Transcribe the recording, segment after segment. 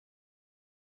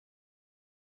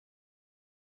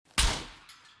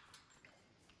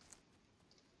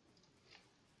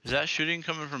Is that shooting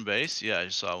coming from base? Yeah, I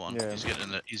just saw one. Yeah.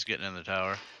 He's getting in the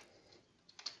tower.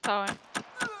 Tower.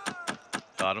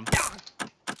 Got him.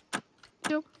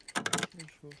 Nope.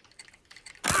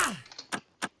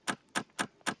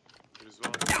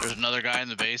 There's another guy in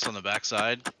the base on the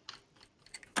backside.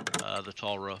 The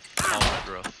tall red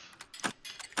roof.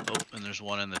 Oh, and there's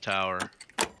one in the tower.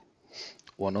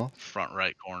 One off. Front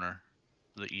right corner,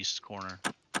 the east corner.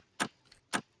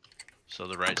 So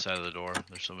the right side of the door.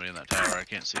 There's somebody in that tower. I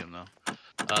can't see him though.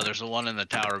 There's the one in the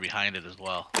tower behind it as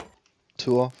well.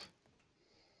 Two off.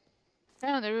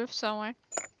 Yeah, on the roof somewhere.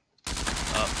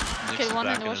 Nick's Kill one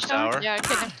back in the in his watchtower. tower. Yeah, I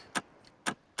killed him.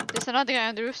 There's another guy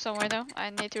on the roof somewhere though. I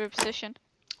need to reposition.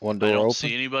 One I door don't open.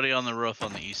 see anybody on the roof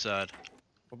on the east side.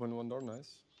 Open one door,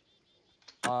 nice.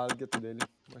 I'll get the daily.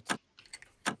 Wait.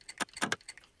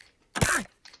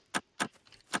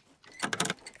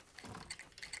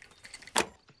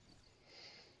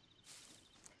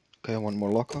 Okay, one more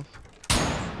lock off.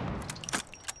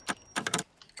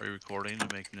 Are you recording to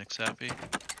make Nick's happy?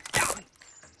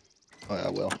 Oh, yeah, I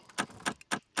will.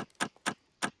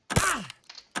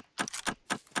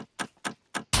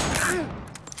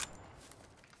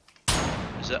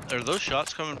 Are those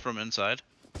shots coming from inside?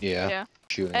 Yeah. Yeah.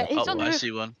 Shooting. At He's on the I roof.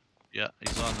 see one. Yeah,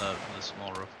 he's on the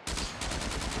small roof.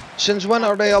 Since when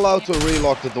are they allowed to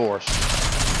relock the doors?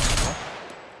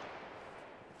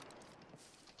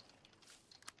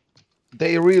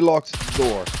 They relocked the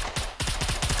door.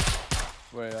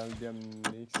 Wait, I'll DM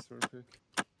Nix real quick.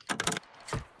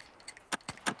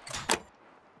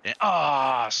 Yeah.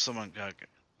 Ah, someone got.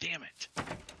 Damn it.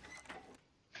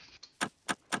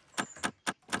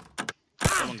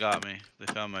 Someone got me. They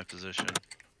found my position.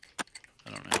 I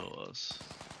don't know who it was.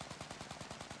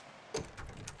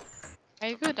 Are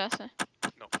you good, Asa?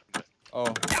 No, I'm dead.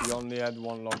 Oh, you only had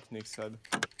one lock, Nick said.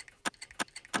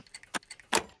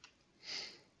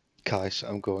 Guys,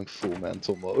 I'm going full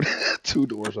mental mode. Two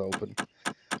doors open.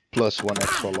 Plus one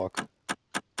extra lock.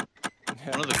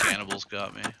 One of the cannibals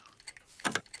got me.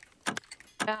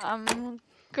 Yeah, I'm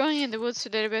going in the woods a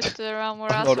little bit around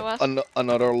where Asa was.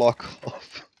 Another lock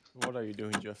off. What are you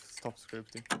doing, Jeff? Stop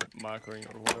scripting, markering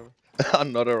or whatever.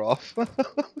 Another off.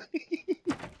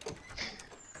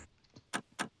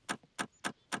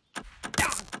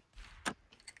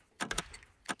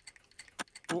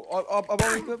 Oh, up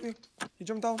above you, clip you. He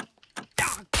jumped down.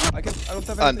 I don't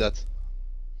have anything. I'm dead.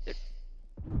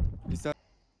 Is that?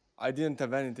 I didn't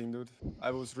have anything, dude.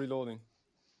 I was reloading.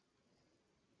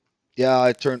 Yeah,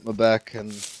 I turned my back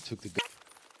and took the gun.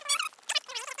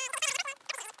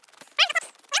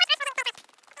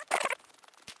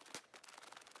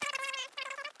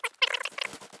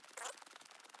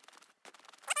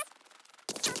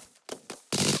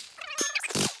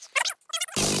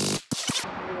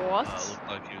 What? Looked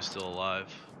like he was still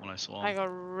alive when I saw him. I got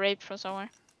raped from somewhere.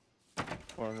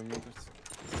 400 meters.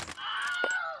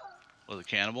 Was it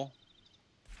cannibal?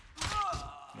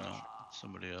 No,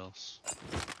 somebody else.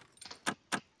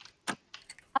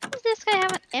 How does this guy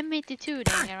have an M82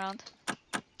 laying around?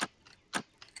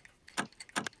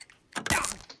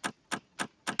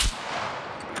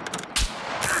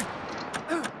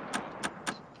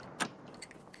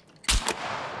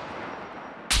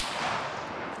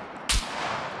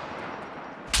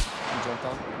 He jumped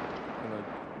down.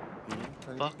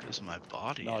 Fuck is my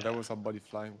body? No, at? that was a body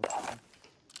flying. What the fuck?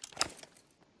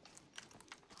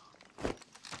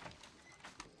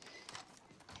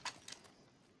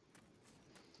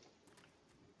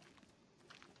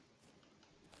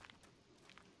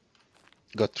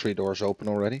 Got 3 doors open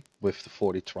already with the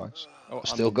 40 tries. Oh,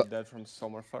 Still I'm got- dead from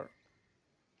somewhere far.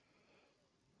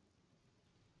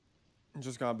 I'm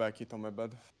just gonna back it on my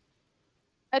bed.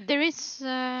 There is.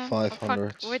 500.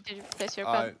 Fuck, where did you place your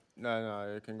bed?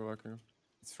 No, I can go back.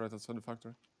 It's right outside the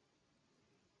factory.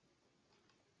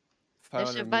 There's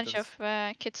a 500 bunch meters.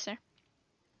 of kids there.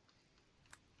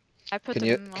 I put Can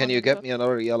you them can on you the get roof. me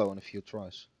another yellow in a few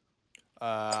tries?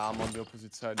 I'm on the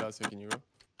opposite side, that's can you go?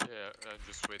 Yeah, I'm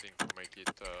just waiting to make it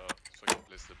so I can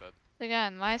place the bed. The guy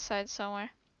on my side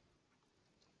somewhere.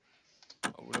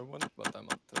 I would have won, but I'm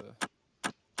at the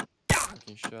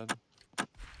fucking shed.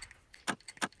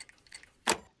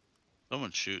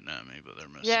 Someone's shooting at me, but they're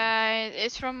missing. Yeah,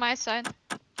 it's from my side.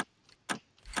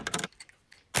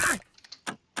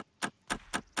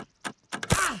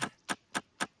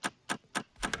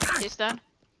 He's done.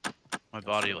 My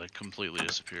body like completely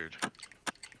disappeared.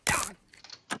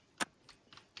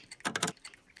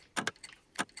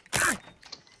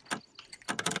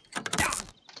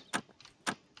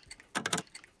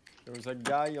 There was a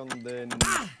guy on the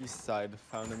east side,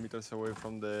 500 meters away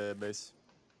from the base.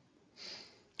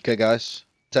 Okay, guys.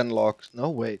 10 locks. No,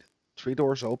 wait. 3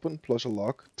 doors open plus a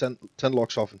lock. 10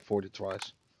 locks off in 40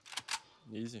 tries.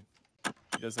 Easy.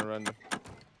 He doesn't run.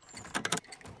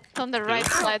 It's on the right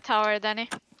side tower, Danny.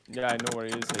 Yeah, I know where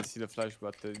he is. I see the flash,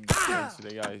 but I don't see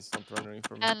the guy. He's not running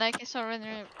for me. And like it's not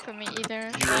running for me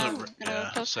either. He so wasn't. I'm gonna go Yeah,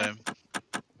 closer. same.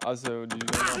 Also, do you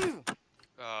know?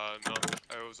 No,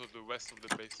 I was on the west of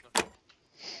the base now.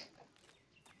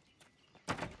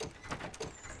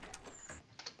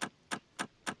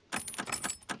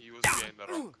 He was behind the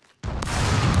rock.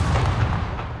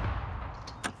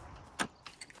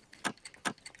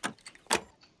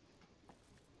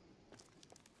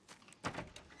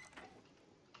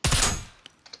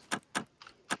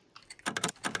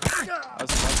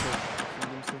 That's Marco.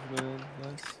 Killed himself in the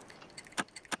nice.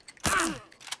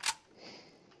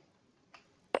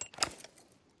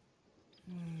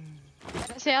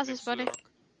 I see us, his Next to the body. rock.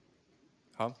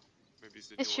 Huh? Maybe it's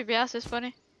the It new should one. be us, his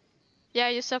body.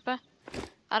 Yeah, Giuseppe.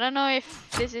 I don't know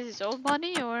if this is his old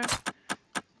body or. Check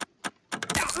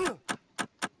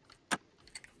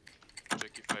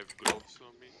if I have gloves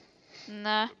on me.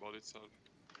 Nah. The bullets on.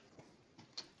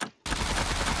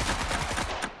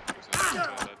 Because I think I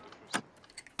died the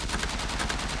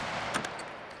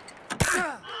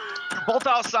first. Both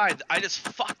outside. I just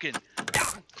fucking.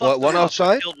 What, fucked one them up. I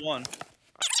outside? Killed one.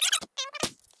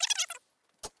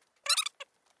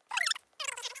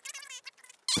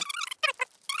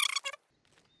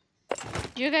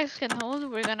 You guys can hold.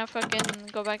 We're gonna fucking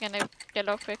go back and get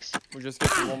lockpicks. We just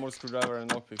get one more screwdriver and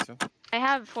lockpicks, yeah? I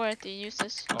have 40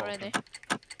 uses Oh, already.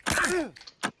 okay.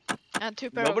 And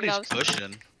 2 pair Nobody's of gloves.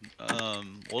 pushing.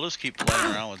 We'll just keep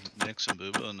playing around with Nix and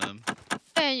Booba and them.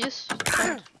 Yeah, just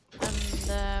hold.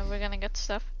 And we're gonna get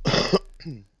stuff.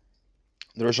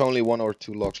 There's only 1 or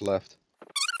 2 locks left.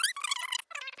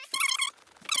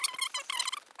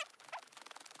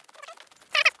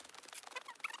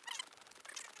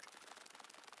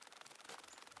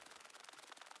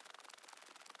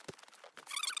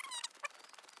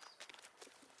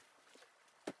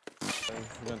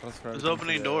 We're gonna transfer Who's everything to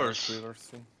opening the doors? corridors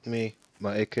soon. Me.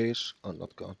 My AKs are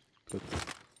not gone. Good.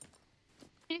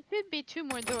 It could be 2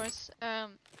 more doors.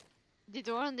 The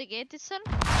door on the gate itself.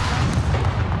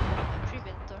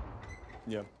 Pre-built door.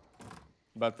 Yeah.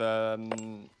 But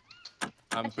I'm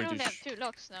I should pretty only have sure. 2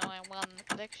 locks now and 1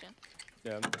 collection.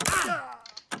 Yeah.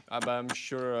 But I'm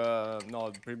sure. No,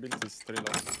 the pre-built is 3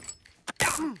 locks.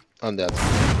 I'm dead.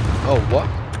 Oh, what?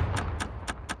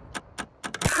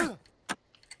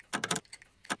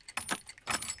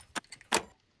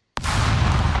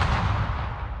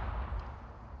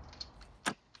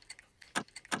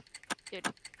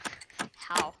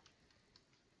 How?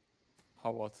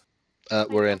 How what?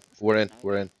 We're in. We're in.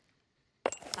 We're in.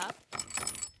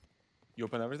 You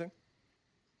open everything?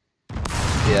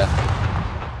 Yeah.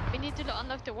 We need to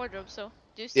unlock the wardrobe, so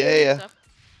do you see Yeah. stuff?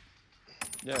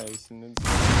 Yeah, it's in it.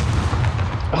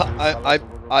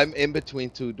 I'm in between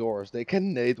 2 doors. They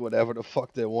can nade whatever the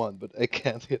fuck they want, but they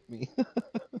can't hit me.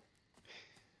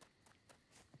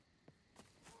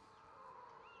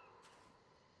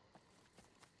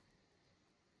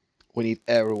 We need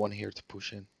everyone here to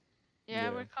push in. Yeah,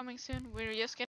 Yeah. we're coming soon. We're just getting